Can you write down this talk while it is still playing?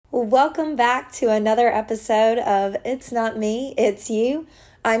Welcome back to another episode of It's Not Me, It's You.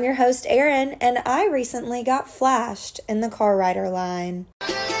 I'm your host, Erin, and I recently got flashed in the car rider line.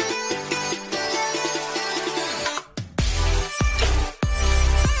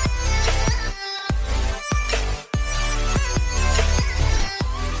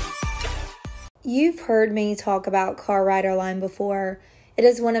 You've heard me talk about car rider line before. It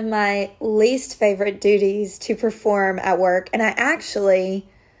is one of my least favorite duties to perform at work, and I actually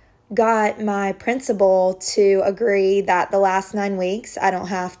got my principal to agree that the last 9 weeks I don't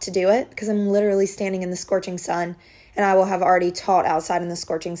have to do it because I'm literally standing in the scorching sun, and I will have already taught outside in the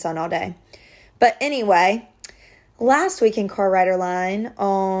scorching sun all day. But anyway, last week in car rider line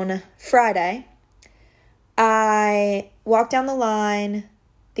on Friday, I walked down the line.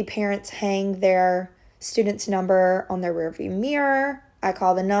 The parents hang their student's number on their rearview mirror. I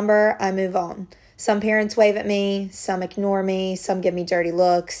call the number, I move on. Some parents wave at me, some ignore me, some give me dirty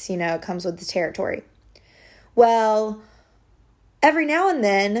looks. It comes with the territory. Well, every now and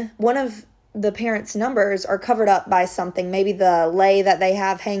then, one of the parents' numbers are covered up by something. Maybe the lei that they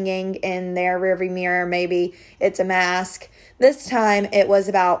have hanging in their rearview mirror, maybe it's a mask. This time, it was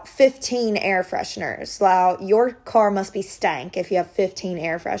about 15 air fresheners. Wow, your car must be stank if you have 15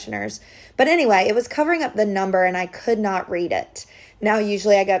 air fresheners. But anyway, it was covering up the number, and I could not read it. Now,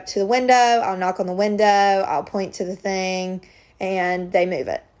 usually I go up to the window, I'll knock on the window, I'll point to the thing, and they move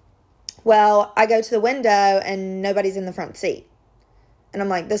it. Well, I go to the window, and nobody's in the front seat. And I'm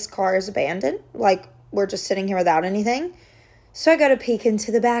like, this car is abandoned? Like, we're just sitting here without anything? So I go to peek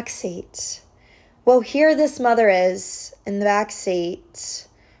into the back seat. Well, here this mother is in the back seat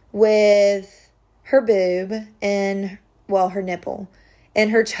with her boob and, her nipple in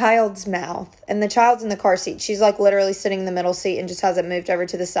her child's mouth. And the child's in the car seat. She's like literally sitting in the middle seat and just hasn't moved over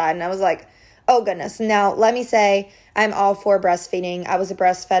to the side. And I was like, oh goodness. Now, let me say I'm all for breastfeeding. I was a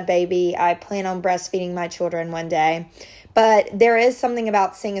breastfed baby. I plan on breastfeeding my children one day. But there is something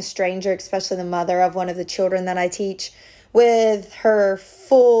about seeing a stranger, especially the mother of one of the children that I teach, with her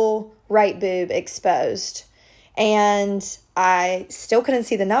full right boob exposed. And I still couldn't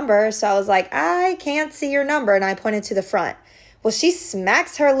see the number, so I was like, I can't see your number, and I pointed to the front. Well, she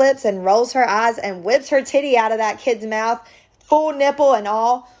smacks her lips and rolls her eyes and whips her titty out of that kid's mouth, full nipple and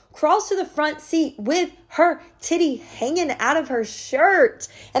all, crawls to the front seat with her titty hanging out of her shirt,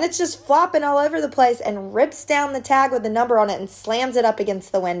 and it's just flopping all over the place, and rips down the tag with the number on it and slams it up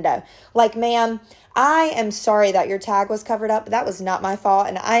against the window. Like, ma'am, I am sorry that your tag was covered up, but that was not my fault,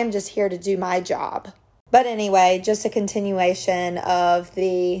 and I am just here to do my job. But anyway, just a continuation of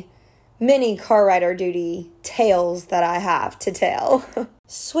the many car rider duty tales that I have to tell.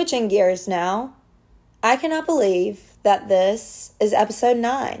 Switching gears now, I cannot believe that this is episode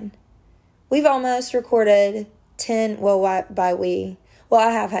 9. We've almost recorded 10, I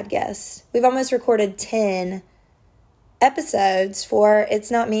have had guests. We've almost recorded 10 episodes for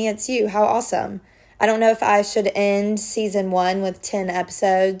It's Not Me, It's You. How awesome. I don't know if I should end season 1 with 10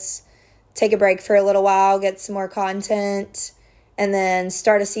 episodes, take a break for a little while, get some more content, and then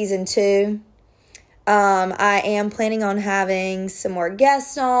start a season 2. I am planning on having some more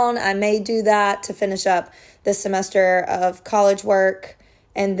guests on. I may do that to finish up this semester of college work.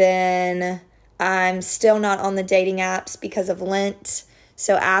 And then I'm still not on the dating apps because of Lent.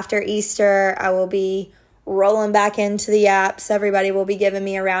 So after Easter, I will be rolling back into the apps. Everybody will be giving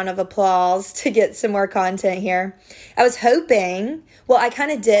me a round of applause to get some more content here. I was hoping, I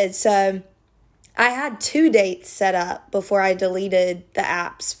kind of did. So I had 2 dates set up before I deleted the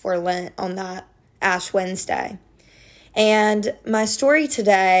apps for Lent on that Ash Wednesday. And my story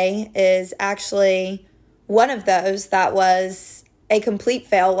today is actually one of those that was a complete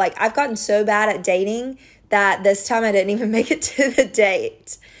fail. Like, I've gotten so bad at dating that this time I didn't even make it to the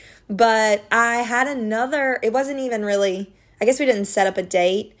date. But I had it wasn't even really, I guess we didn't set up a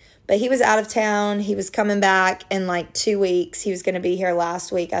date, but he was out of town. He was coming back in like 2 weeks. He was going to be here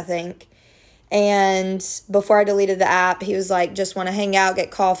last week, I think. And before I deleted the app, he was like, just want to hang out,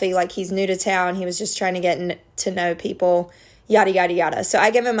 get coffee. Like, he's new to town. He was just trying to get to know people, yada, yada, yada. So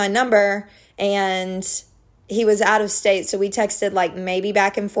I gave him my number, and he was out of state. So we texted like maybe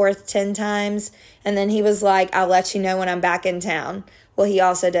back and forth 10 times. And then he was like, I'll let you know when I'm back in town. Well, he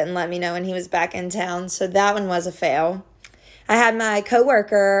also didn't let me know when he was back in town. So that one was a fail. I had my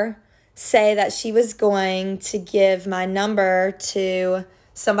coworker say that she was going to give my number to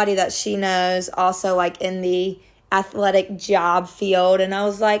somebody that she knows also like in the athletic job field. And I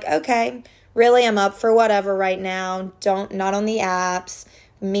was like, okay, really, I'm up for whatever right now. Not on the apps.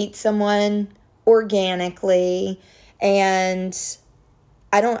 Meet someone organically. And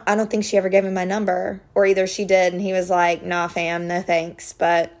I don't think she ever gave me my number, or either she did and he was like, nah, fam, no thanks.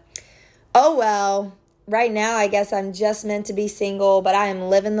 But Oh well, right now I guess I'm just meant to be single, but I am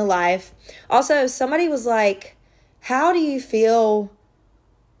living the life. Also, somebody was like, how do you feel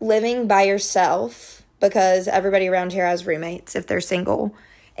living by yourself? Because everybody around here has roommates if they're single,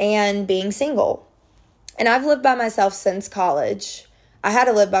 and being single. And I've lived by myself since college. I had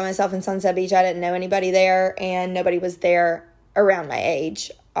to live by myself in Sunset Beach. I didn't know anybody there, and nobody was there around my age,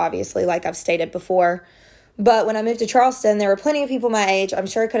 obviously, like I've stated before. But when I moved to Charleston, there were plenty of people my age. I'm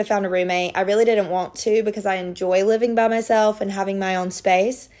sure I could have found a roommate. I really didn't want to because I enjoy living by myself and having my own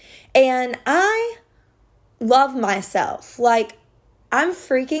space. And I love myself. Like, I'm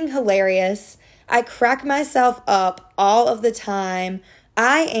freaking hilarious. I crack myself up all of the time.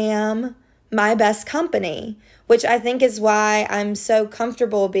 I am my best company, which I think is why I'm so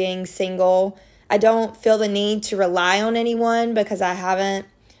comfortable being single. I don't feel the need to rely on anyone because I haven't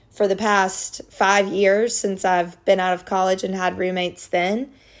for the past 5 years since I've been out of college and had roommates then.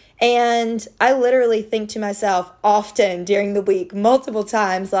 And I literally think to myself often during the week, multiple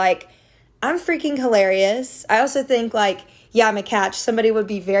times, like, I'm freaking hilarious. I also think, like, yeah, I'm a catch. Somebody would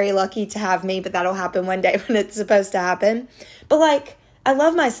be very lucky to have me, but that'll happen one day when it's supposed to happen. But, like, I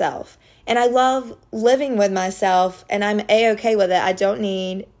love myself. And I love living with myself, and I'm A-okay with it. I don't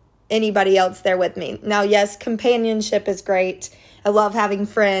need anybody else there with me. Now, yes, companionship is great. I love having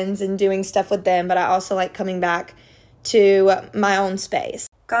friends and doing stuff with them, but I also like coming back to my own space.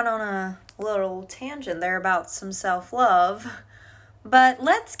 Got on a little tangent there about some self-love, but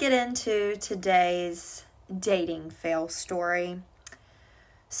let's get into today's dating fail story.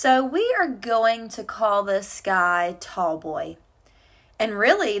 So we are going to call this guy Tallboy. And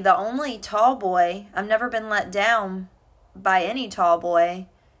really, the only tall boy, I've never been let down by any tall boy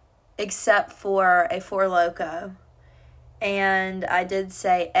except for a 4Loko. And I did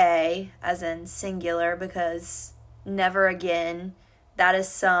say a, as in singular, because never again. That is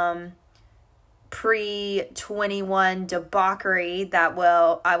some pre-21 debauchery that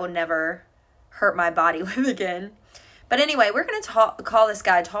I will never hurt my body with again. But anyway, we're going to call this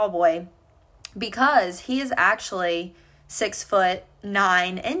guy Tallboy because he is actually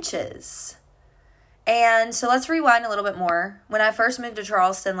 6'9". And so let's rewind a little bit more. When I first moved to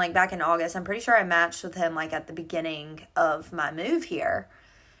Charleston, like back in August, I'm pretty sure I matched with him like at the beginning of my move here.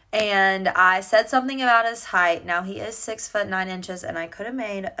 And I said something about his height. Now he is 6'9", and I could have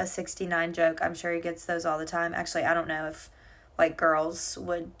made a 69 joke. I'm sure he gets those all the time. Actually, I don't know if like girls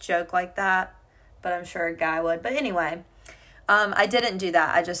would joke like that, but I'm sure a guy would. But anyway, I didn't do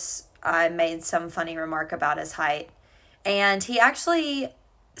that. I made some funny remark about his height. And he actually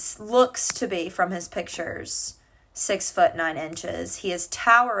looks to be, from his pictures, 6'9". He is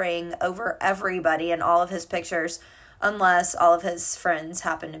towering over everybody in all of his pictures, unless all of his friends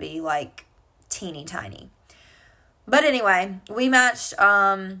happen to be like teeny tiny. But anyway, we matched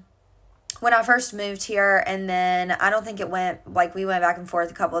when I first moved here, and then I don't think it went, like we went back and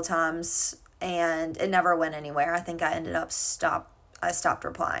forth a couple of times, and it never went anywhere. I think I ended up I stopped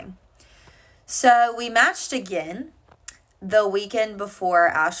replying. So we matched again the weekend before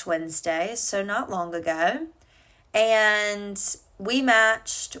Ash Wednesday, so not long ago. And we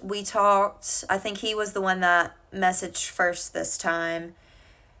matched, we talked. I think he was the one that messaged first this time.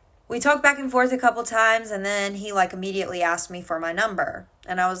 We talked back and forth a couple times, and then he like immediately asked me for my number.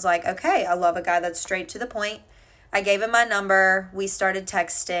 And I was like, okay, I love a guy that's straight to the point. I gave him my number. We started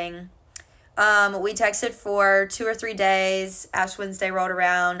texting. We texted for 2 or 3 days. Ash Wednesday rolled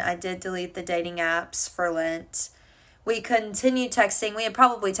around. I did delete the dating apps for Lent. We continued texting. We had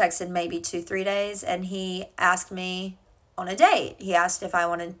probably texted maybe 2-3 days, and he asked me on a date. He asked if I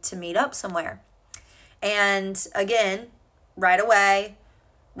wanted to meet up somewhere. And again, right away,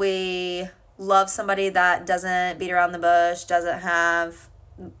 we love somebody that doesn't beat around the bush, doesn't have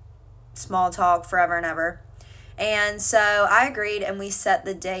small talk forever and ever. And so I agreed, and we set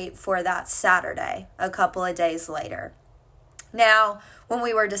the date for that Saturday, a couple of days later. Now, when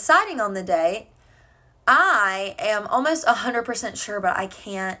we were deciding on the date, I am almost 100% sure, but I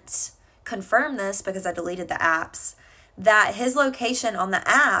can't confirm this because I deleted the apps, that his location on the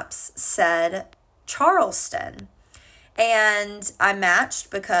apps said Charleston. And I matched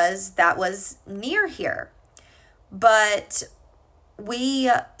because that was near here. But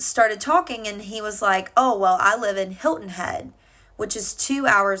we started talking, and he was like, oh, well, I live in Hilton Head, which is 2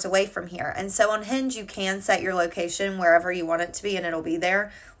 hours away from here. And so on Hinge, you can set your location wherever you want it to be, and it'll be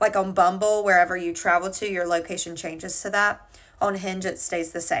there. Like on Bumble, wherever you travel to, your location changes to that. On Hinge, it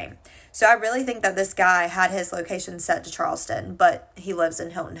stays the same. So I really think that this guy had his location set to Charleston, but he lives in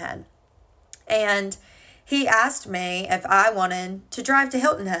Hilton Head. And he asked me if I wanted to drive to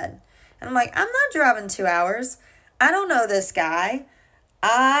Hilton Head. And I'm like, I'm not driving 2 hours. I don't know this guy.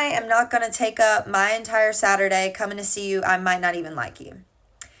 I am not going to take up my entire Saturday coming to see you. I might not even like you.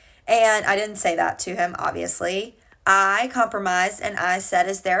 And I didn't say that to him, obviously. I compromised and I said,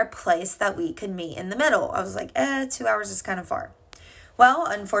 is there a place that we could meet in the middle? I was like, 2 hours is kind of far. Well,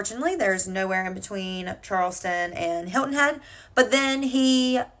 unfortunately, there's nowhere in between Charleston and Hilton Head. But then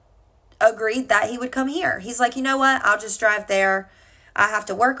he agreed that he would come here. He's like, you know what? I'll just drive there. I have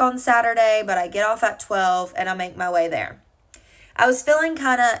to work on Saturday, but I get off at 12 and I make my way there. I was feeling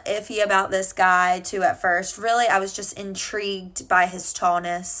kind of iffy about this guy too at first. Really, I was just intrigued by his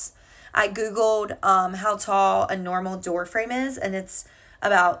tallness. I Googled how tall a normal door frame is, and it's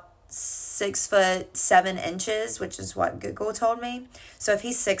about 6'7", which is what Google told me. So if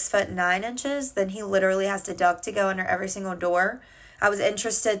he's 6'9", then he literally has to duck to go under every single door. I was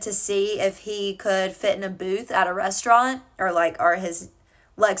interested to see if he could fit in a booth at a restaurant, or are his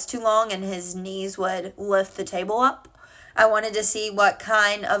legs too long and his knees would lift the table up. I wanted to see what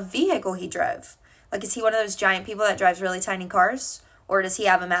kind of vehicle he drove. Is he one of those giant people that drives really tiny cars? Or does he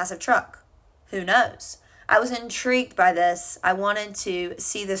have a massive truck? Who knows? I was intrigued by this. I wanted to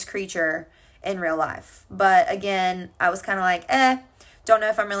see this creature in real life. But again, I was kind of like, don't know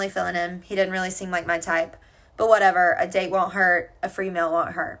if I'm really feeling him. He didn't really seem like my type. But whatever, a date won't hurt. A free meal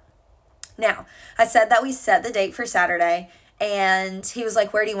won't hurt. Now, I said that we set the date for Saturday. And he was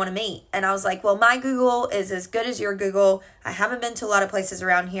like, where do you want to meet? And I was like, well, my Google is as good as your Google. I haven't been to a lot of places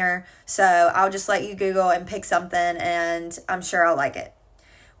around here, so I'll just let you Google and pick something, and I'm sure I'll like it.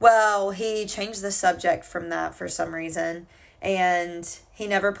 Well, he changed the subject from that for some reason, and he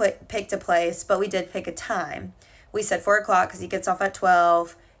never picked a place, but we did pick a time. We said 4 o'clock because he gets off at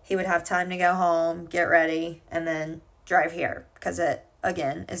 12. He would have time to go home, get ready, and then drive here because it,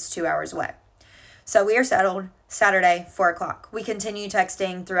 again, is 2 hours away. So we are settled. Saturday, 4 o'clock. We continue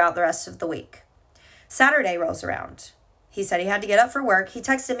texting throughout the rest of the week. Saturday rolls around. He said he had to get up for work. He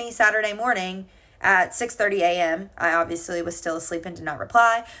texted me Saturday morning at 6:30 a.m. I obviously was still asleep and did not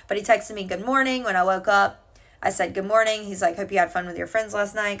reply, but he texted me good morning when I woke up. I said good morning. He's like, hope you had fun with your friends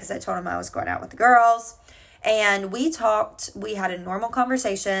last night, because I told him I was going out with the girls. And we talked. We had a normal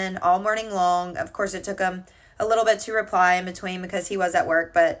conversation all morning long. Of course, it took him a little bit to reply in between because he was at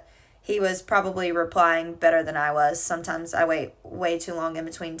work, but he was probably replying better than I was. Sometimes I wait way too long in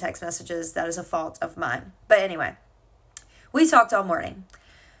between text messages. That is a fault of mine. But anyway, we talked all morning.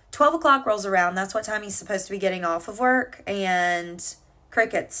 12 o'clock rolls around. That's what time he's supposed to be getting off of work. And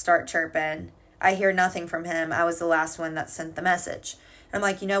crickets start chirping. I hear nothing from him. I was the last one that sent the message. And I'm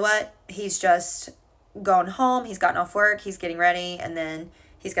like, you know what? He's just gone home. He's gotten off work. He's getting ready. And then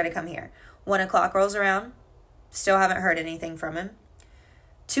he's going to come here. 1 o'clock rolls around. Still haven't heard anything from him.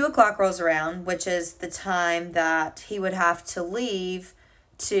 2 o'clock rolls around, which is the time that he would have to leave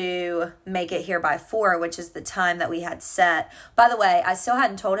to make it here by 4, which is the time that we had set. By the way, I still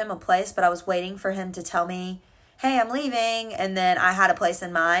hadn't told him a place, but I was waiting for him to tell me, hey, I'm leaving. And then I had a place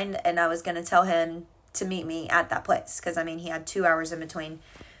in mind, and I was going to tell him to meet me at that place. Because, he had 2 hours in between.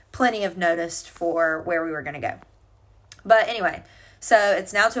 Plenty of notice for where we were going to go. But anyway, so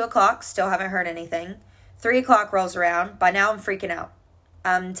it's now 2 o'clock. Still haven't heard anything. 3 o'clock rolls around. By now, I'm freaking out.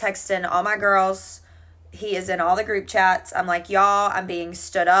 I'm texting all my girls. He is in all the group chats. I'm like, y'all, I'm being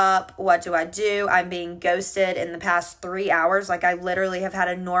stood up. What do I do? I'm being ghosted in the past 3 hours. I literally have had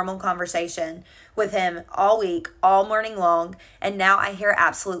a normal conversation with him all week, all morning long, and now I hear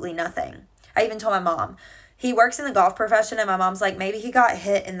absolutely nothing. I even told my mom. He works in the golf profession, and my mom's like, maybe he got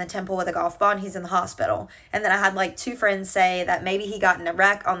hit in the temple with a golf ball and he's in the hospital. And then I had 2 friends say that maybe he got in a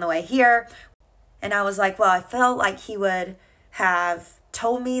wreck on the way here. And I was like, well, I felt like he would have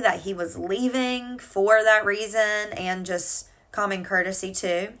told me that he was leaving for that reason, and just common courtesy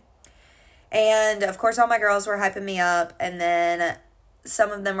too. And of course, all my girls were hyping me up, and then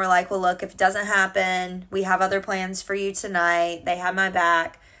some of them were like, well, look, if it doesn't happen, we have other plans for you tonight. They have my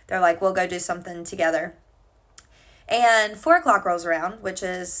back. They're like, we'll go do something together. And 4 o'clock rolls around, which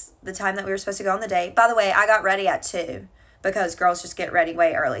is the time that we were supposed to go on the date. By the way, I got ready at 2 because girls just get ready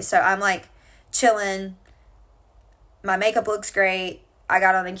way early. So I'm chilling. My makeup looks great. I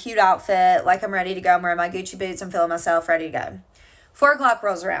got on a cute outfit, I'm ready to go. I'm wearing my Gucci boots. I'm feeling myself, ready to go. 4 o'clock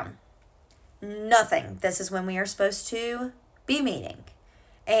rolls around. Nothing. This is when we are supposed to be meeting.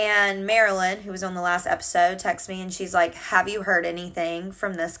 And Marilyn, who was on the last episode, texts me and she's like, have you heard anything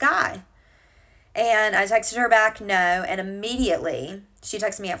from this guy? And I texted her back, no. And immediately, she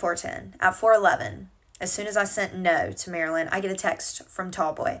texted me at 4:10. At 4:11, as soon as I sent no to Marilyn, I get a text from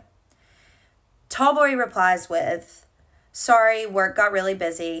Tallboy. Tallboy replies with, sorry, work got really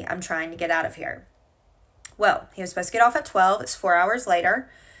busy. I'm trying to get out of here. Well, he was supposed to get off at 12. It's 4 hours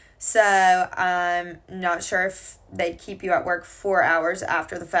later. So I'm not sure if they'd keep you at work 4 hours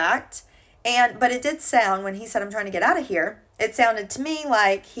after the fact. But it did sound, when he said, I'm trying to get out of here, it sounded to me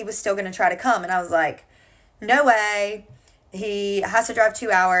like he was still going to try to come. And I was like, no way. He has to drive 2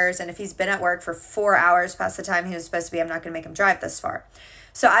 hours. And if he's been at work for 4 hours past the time he was supposed to be, I'm not going to make him drive this far.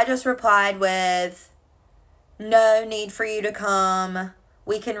 So I just replied with, no need for you to come.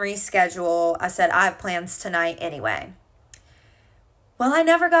 We can reschedule. I said, I have plans tonight anyway. Well, I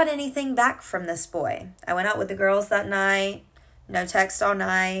never got anything back from this boy. I went out with the girls that night. No text all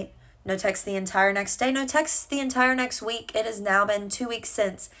night. No text the entire next day. No text the entire next week. It has now been 2 weeks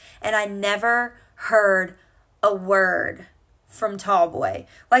since. And I never heard a word from Tallboy.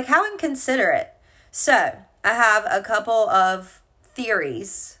 Like, how inconsiderate. So, I have a couple of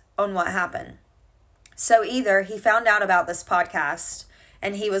theories on what happened. So, either he found out about this podcast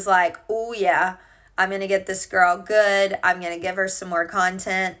and he was like, oh yeah, I'm going to get this girl good. I'm going to give her some more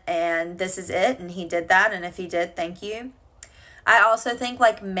content and this is it. And he did that. And if he did, thank you. I also think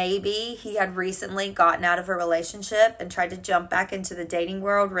like maybe he had recently gotten out of a relationship and tried to jump back into the dating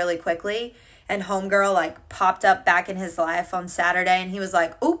world really quickly. And homegirl like popped up back in his life on Saturday and he was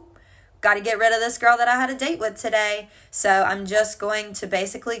like, oop, got to get rid of this girl that I had a date with today. So I'm just going to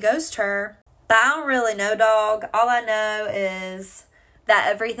basically ghost her. But I don't really know, dog. All I know is that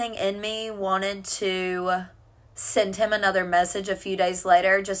everything in me wanted to send him another message a few days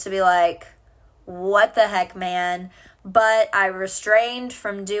later just to be like, what the heck, man? But I restrained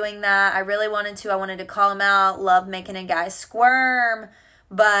from doing that. I really wanted to. I wanted to call him out. Love making a guy squirm.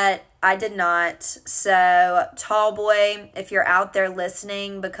 But I did not. So, Tallboy, if you're out there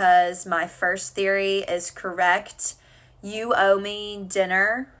listening, because my first theory is correct, you owe me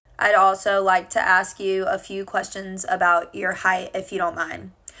dinner. I'd also like to ask you a few questions about your height, if you don't mind.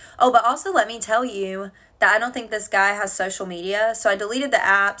 Oh, but also let me tell you that I don't think this guy has social media. So I deleted the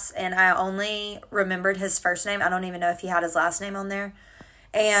apps and I only remembered his first name. I don't even know if he had his last name on there.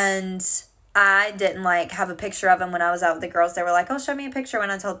 And I didn't like have a picture of him when I was out with the girls. They were like, oh, show me a picture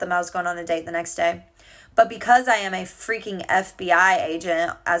when I told them I was going on a date the next day. But because I am a freaking FBI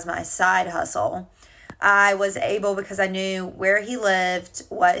agent as my side hustle, I was able, because I knew where he lived,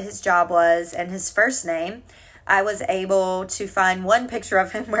 what his job was, and his first name, I was able to find one picture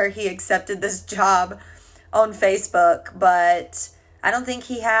of him where he accepted this job on Facebook, but I don't think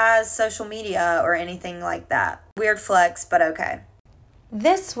he has social media or anything like that. Weird flex, but okay.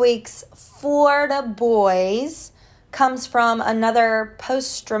 This week's 4Lokos comes from another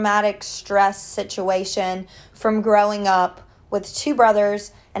post-traumatic stress situation from growing up with two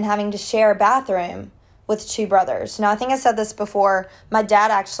brothers and having to share a bathroom with two brothers. Now, I think I said this before. My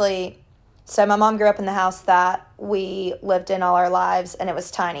mom grew up in the house that we lived in all our lives, and it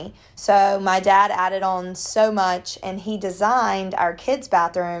was tiny. So my dad added on so much, and he designed our kids'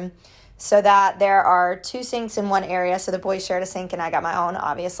 bathroom so that there are two sinks in one area. So the boys shared a sink, and I got my own,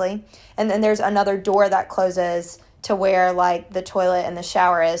 obviously. And then there's another door that closes to where, like, the toilet and the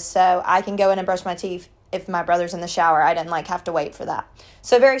shower is. So I can go in and brush my teeth if my brother's in the shower. I didn't, have to wait for that.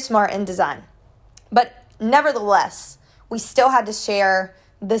 So very smart in design. But nevertheless, we still had to share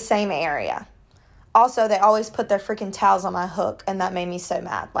the same area. Also, they always put their freaking towels on my hook, and that made me so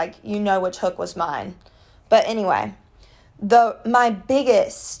mad. Like, you know which hook was mine. But anyway, my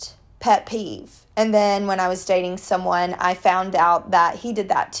biggest pet peeve, and then when I was dating someone, I found out that he did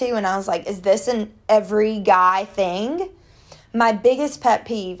that too, and I was like, is this an every guy thing? My biggest pet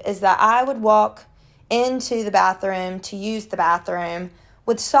peeve is that I would walk into the bathroom to use the bathroom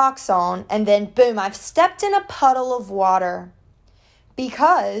with socks on, and then boom, I've stepped in a puddle of water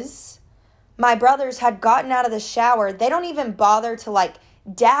because my brothers had gotten out of the shower. They don't even bother to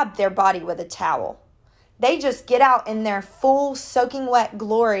dab their body with a towel. They just get out in their full soaking wet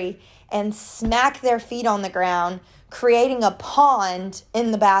glory and smack their feet on the ground, creating a pond in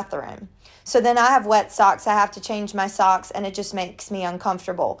the bathroom. So then I have wet socks. I have to change my socks, and it just makes me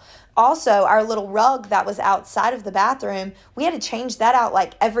uncomfortable. Also, our little rug that was outside of the bathroom, we had to change that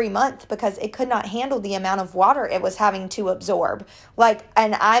out every month because it could not handle the amount of water it was having to absorb.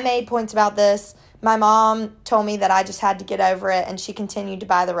 And I made points about this. My mom told me that I just had to get over it, and she continued to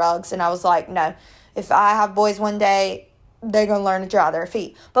buy the rugs. And I was like, no, if I have boys one day, they're going to learn to dry their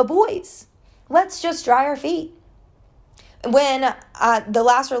feet. But boys, let's just dry our feet. When the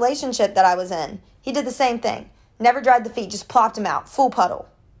last relationship that I was in, he did the same thing. Never dried the feet, just plopped them out, full puddle.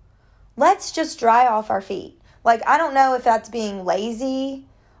 Let's just dry off our feet. I don't know if that's being lazy,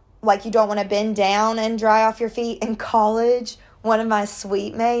 you don't want to bend down and dry off your feet. In college, one of my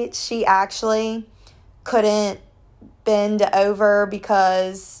suite mates, she actually couldn't bend over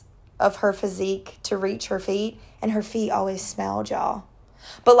because of her physique to reach her feet, and her feet always smelled, y'all.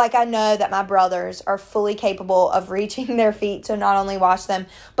 But like, I know that my brothers are fully capable of reaching their feet to not only wash them,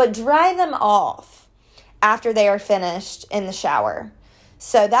 but dry them off after they are finished in the shower.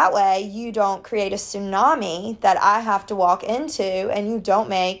 So that way you don't create a tsunami that I have to walk into, and you don't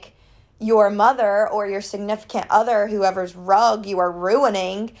make your mother or your significant other, whoever's rug you are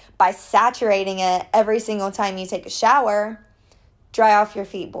ruining by saturating it every single time you take a shower. Dry off your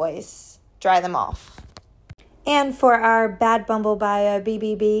feet, boys. Dry them off. And for our Bad Bumble Bio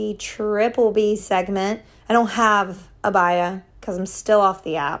BBB Triple B segment, I don't have a bio because I'm still off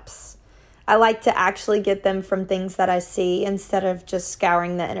the apps. I like to actually get them from things that I see instead of just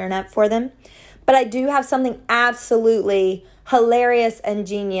scouring the internet for them. But I do have something absolutely hilarious and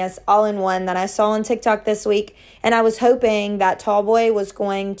genius all in one that I saw on TikTok this week. And I was hoping that Tallboy was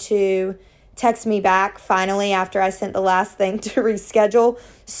going to text me back finally after I sent the last thing to reschedule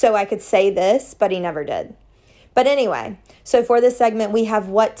so I could say this, but he never did. But anyway, so for this segment, we have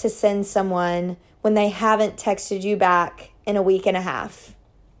what to send someone when they haven't texted you back in a week and a half.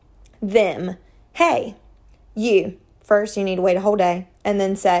 Them. Hey, you. First, you need to wait a whole day and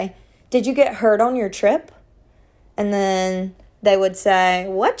then say, did you get hurt on your trip? And then they would say,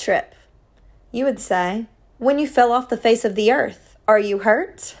 what trip? You would say, when you fell off the face of the earth. Are you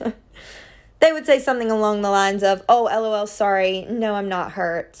hurt? They would say something along the lines of, oh, LOL, sorry. No, I'm not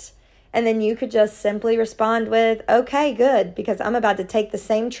hurt. And then you could just simply respond with, okay, good, because I'm about to take the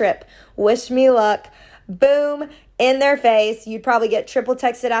same trip. Wish me luck. Boom, in their face. You'd probably get triple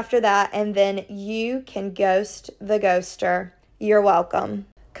texted after that, and then you can ghost the ghoster. You're welcome.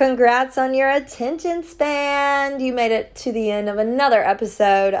 Congrats on your attention span. You made it to the end of another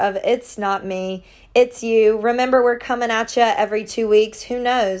episode of It's Not Me, It's You. Remember, we're coming at you every 2 weeks. Who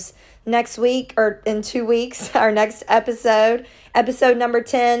knows? Next week or in 2 weeks, our next episode number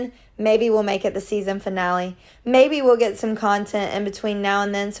 10, maybe we'll make it the season finale. Maybe we'll get some content in between now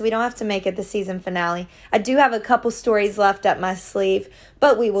and then so we don't have to make it the season finale. I do have a couple stories left up my sleeve,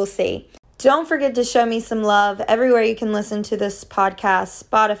 but we will see. Don't forget to show me some love everywhere you can listen to this podcast: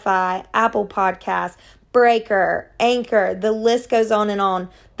 Spotify, Apple Podcasts, Breaker, Anchor, the list goes on and on.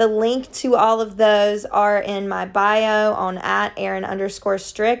 The link to all of those are in my bio on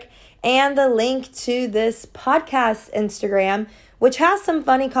 @Aaron_Strick, and the link to this podcast Instagram, which has some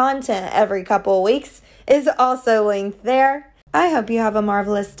funny content every couple of weeks, is also linked there. I hope you have a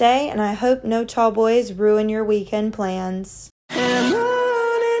marvelous day, and I hope no tall boys ruin your weekend plans.